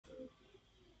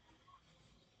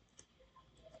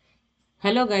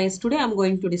Hello guys, today I'm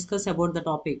going to discuss about the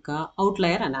topic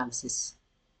outlier analysis.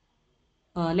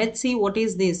 Let's see what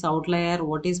is this outlier,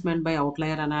 what is meant by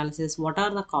outlier analysis, what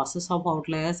are the causes of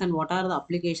outliers and what are the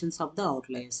applications of the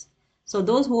outliers. So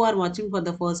those who are watching for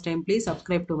the first time, please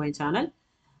subscribe to my channel.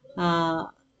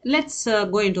 Let's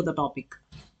go into the topic.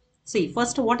 See,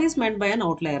 first, what is meant by an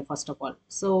outlier, first of all?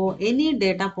 So, any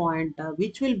data point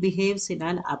which will behave in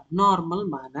an abnormal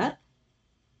manner,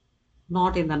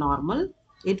 not in the normal,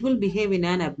 it will behave in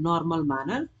an abnormal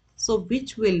manner, so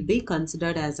which will be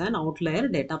considered as an outlier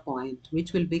data point,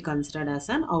 which will be considered as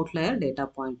an outlier data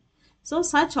point. So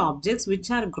such objects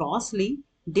which are grossly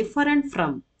different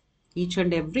from each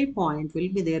and every point will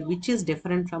be there which is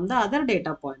different from the other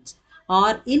data points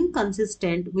or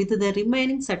inconsistent with the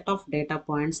remaining set of data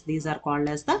points. These are called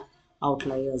as the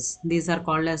outliers. These are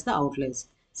called as the outliers.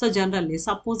 So generally,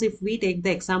 suppose if we take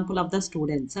the example of the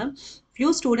students,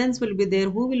 few students will be there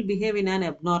who will behave in an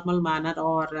abnormal manner,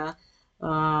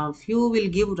 or few will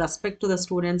give respect to the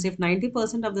students. If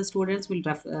 90% of the students will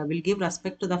give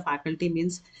respect to the faculty,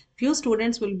 means few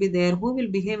students will be there who will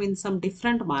behave in some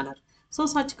different manner. So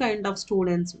such kind of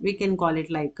students we can call it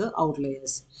like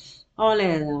outliers.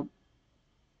 All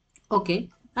Okay.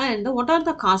 And what are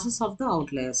the causes of the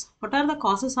outliers? What are the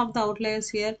causes of the outliers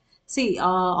here? See,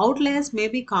 outliers may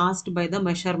be caused by the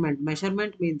measurement.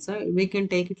 Measurement means we can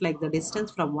take it like the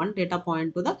distance from one data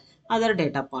point to the other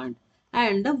data point.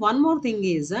 And one more thing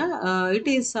is, it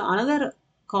is another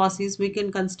cause is we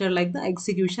can consider like the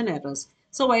execution errors.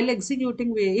 So while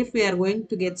executing, if we are going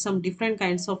to get some different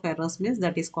kinds of errors, means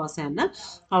that is cause an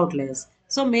outliers.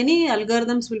 So many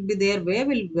algorithms will be there where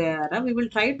we will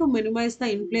try to minimize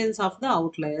the influence of the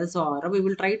outliers, or we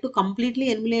will try to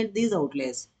completely eliminate these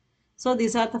outliers. So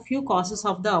these are the few causes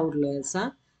of the outliers.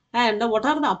 And what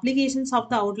are the applications of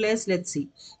the outliers? Let's see.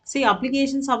 See,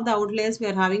 applications of the outliers, we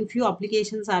are having few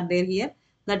applications are there here.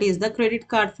 That is the credit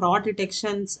card fraud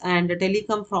detections and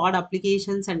telecom fraud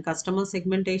applications and customer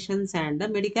segmentations and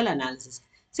medical analysis.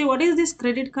 See, what is this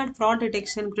credit card fraud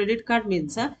detection? Credit card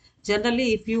means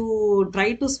generally if you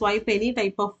try to swipe any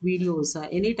type of videos,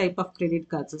 any type of credit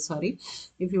cards, sorry,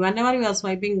 if you whenever you are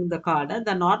swiping the card,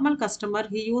 the normal customer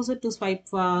he use it to swipe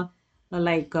for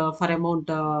amount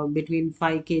between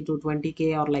 5k to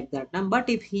 20k or like that. But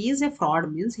if he is a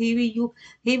fraud, means he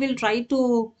will try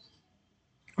to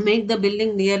make the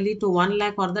billing nearly to 1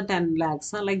 lakh or the 10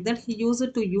 lakhs, like that he used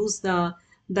it to use the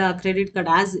credit card.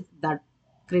 As that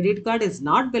credit card is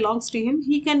not belongs to him,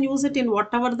 he can use it in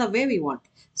whatever the way we want.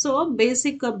 So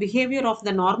basic behavior of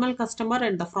the normal customer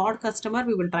and the fraud customer,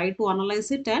 we will try to analyze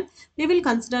it, and we will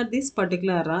consider this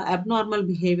particular abnormal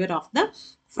behavior of the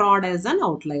fraud as an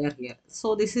outlier here.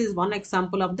 So this is one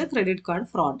example of the credit card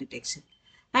fraud detection.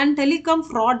 And telecom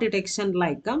fraud detection,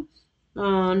 like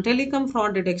telecom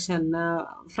fraud detection,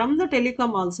 from the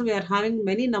telecom also we are having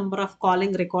many number of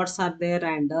calling records are there,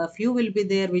 and a few will be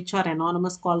there which are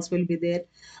anonymous calls will be there,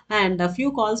 and a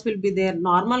few calls will be there.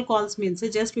 Normal calls means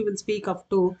just we will speak up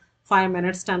to 5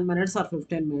 minutes, 10 minutes or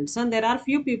 15 minutes, and there are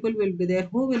few people will be there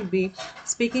who will be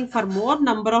speaking for more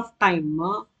number of time.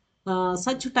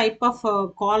 Such type of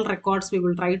call records we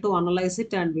will try to analyze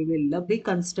it, and we will be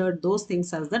considered those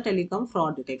things as the telecom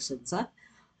fraud detections.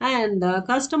 And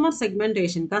customer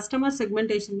segmentation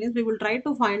means we will try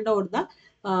to find out the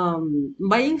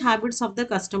buying habits of the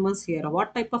customers here.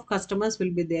 What type of customers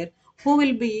will be there who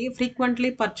will be frequently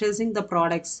purchasing the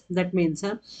products? That means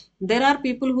there are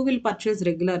people who will purchase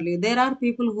regularly, there are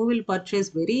people who will purchase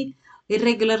very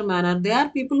irregular manner, there are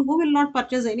people who will not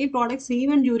purchase any products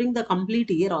even during the complete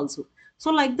year also.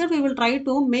 So like that we will try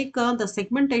to make the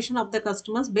segmentation of the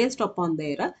customers based upon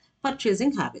their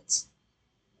purchasing habits.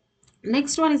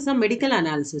 Next one is the medical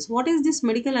analysis. What is this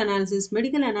medical analysis?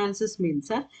 Medical analysis means,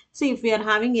 see, if we are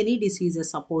having any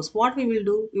diseases, suppose what we will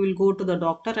do, we will go to the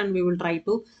doctor and we will try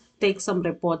to take some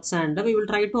reports, and we will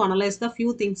try to analyze the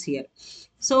few things here.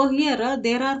 So here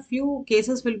there are few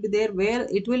cases will be there where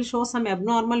it will show some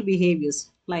abnormal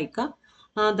behaviors, like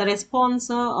the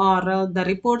response or the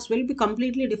reports will be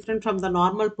completely different from the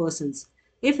normal persons.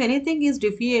 If anything is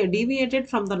deviated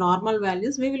from the normal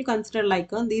values, we will consider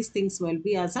like these things will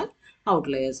be as an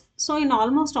outliers. So in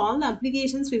almost all the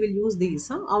applications, we will use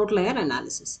these outlier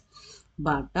analysis.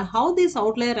 But how this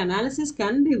outlier analysis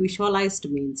can be visualized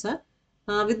means,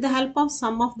 with the help of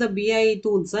some of the BI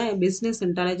tools, business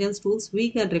intelligence tools, we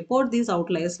can report these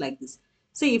outliers like this.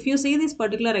 See, if you see this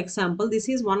particular example, this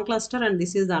is one cluster and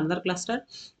this is the another cluster.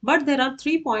 But there are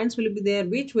 3 points will be there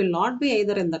which will not be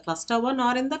either in the cluster 1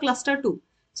 or in the cluster 2.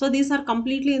 So these are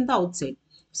completely in the outside.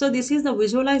 So this is the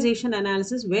visualization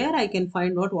analysis where I can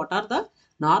find out what are the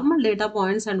normal data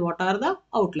points and what are the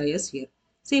outliers here.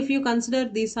 See, if you consider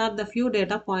these are the few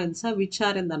data points which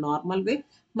are in the normal way,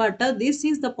 but this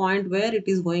is the point where it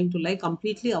is going to lie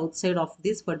completely outside of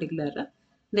this particular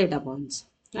data points.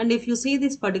 And if you see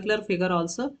this particular figure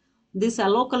also, this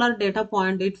yellow color data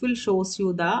point, it will shows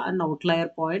you the an outlier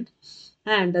point.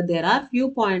 And there are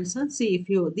few points. See, if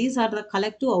you these are the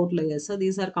collective outliers. So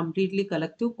these are completely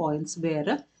collective points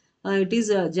where it is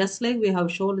just like we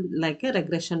have shown like a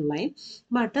regression line,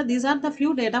 but these are the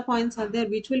few data points are there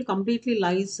which will completely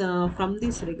lies from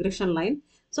this regression line.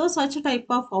 So such a type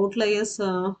of outliers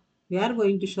we are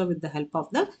going to show with the help of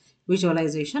the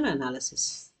visualization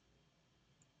analysis.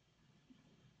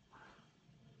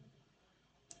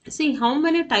 See how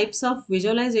many types of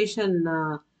visualization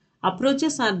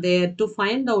approaches are there to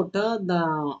find out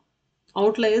the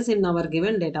outliers in our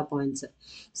given data points.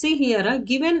 See here,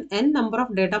 given n number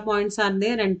of data points are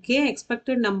there and k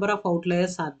expected number of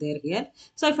outliers are there here.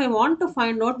 So if I want to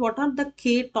find out what are the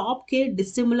top k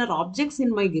dissimilar objects in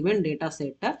my given data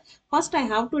set, first I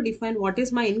have to define what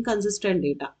is my inconsistent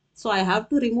data. So I have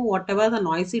to remove whatever the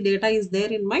noisy data is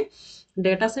there in my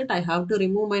data set. I have to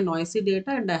remove my noisy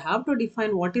data and I have to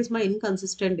define what is my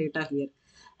inconsistent data here.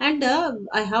 And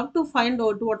I have to find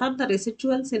out what are the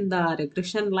residuals in the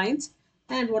regression lines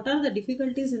and what are the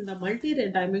difficulties in the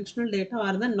multi-dimensional data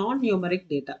or the non-numeric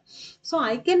data. So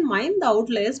I can mine the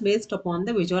outliers based upon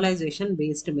the visualization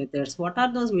based methods. What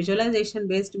are those visualization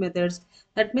based methods?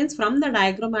 That means from the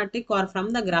diagrammatic or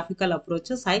from the graphical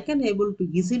approaches, I can able to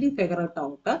easily figure it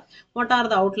out what are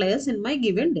the outliers in my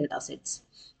given data sets.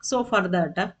 So for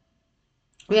that,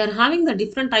 we are having the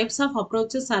different types of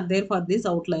approaches are there for this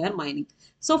outlier mining.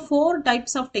 So four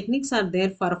types of techniques are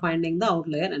there for finding the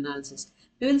outlier analysis.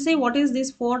 We will see what is these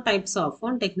four types of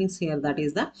techniques here. That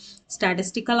is the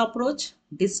statistical approach,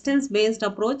 distance based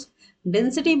approach,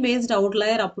 density based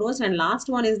outlier approach, and last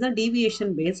one is the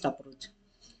deviation based approach.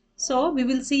 So we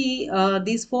will see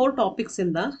these four topics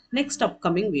in the next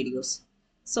upcoming videos.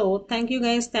 So thank you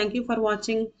guys. Thank you for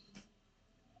watching.